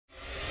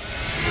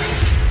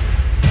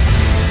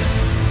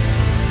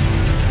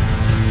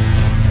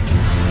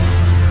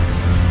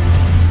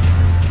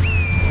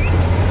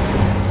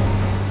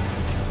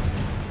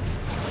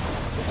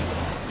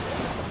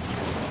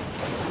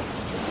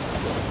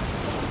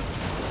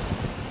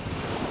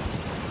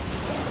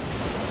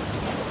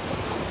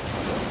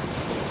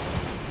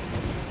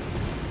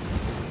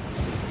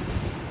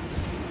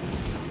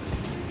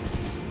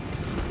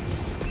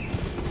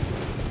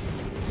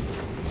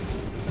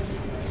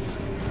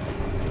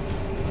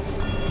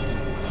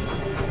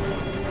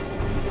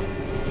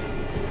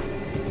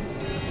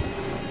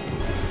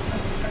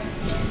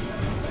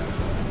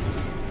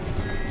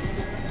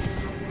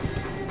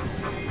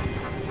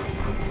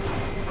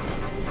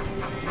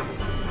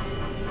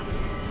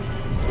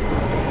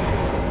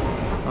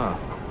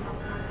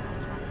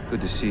Good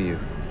to see you.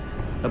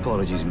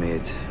 Apologies,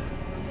 mate,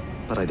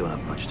 but I don't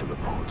have much to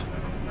report.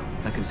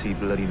 I can see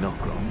bloody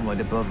Nokron right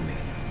above me,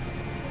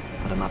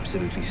 but I'm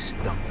absolutely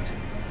stumped.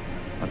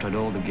 I've tried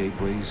all the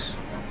gateways,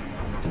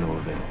 to no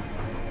avail.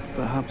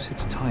 Perhaps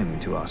it's time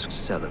to ask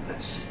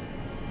Celevis.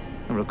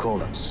 I recall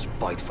that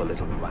spiteful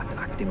little rat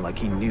acting like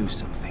he knew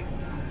something.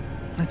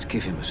 Let's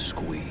give him a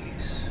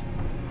squeeze.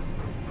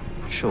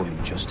 Show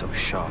him just how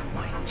sharp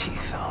my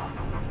teeth are.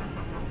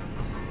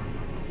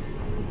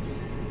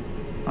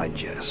 I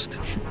jest.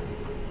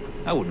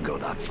 I wouldn't go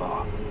that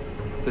far.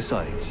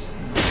 Besides,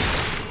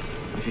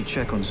 I should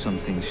check on some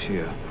things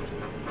here.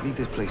 Leave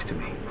this place to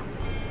me.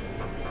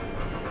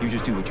 You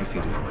just do what you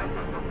feel is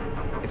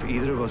right. If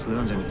either of us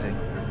learns anything,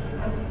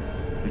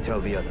 you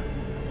tell the other.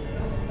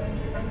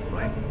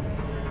 Right?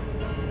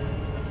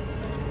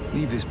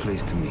 Leave this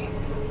place to me.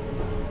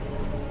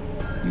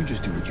 You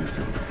just do what you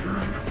feel.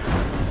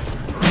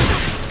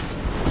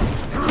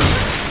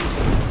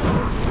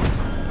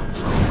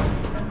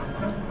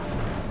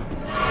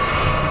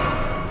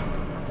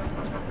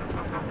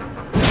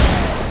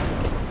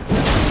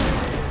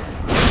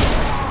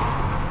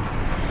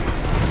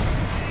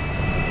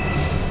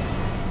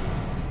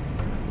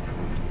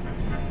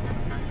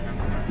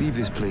 Leave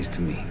this place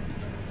to me.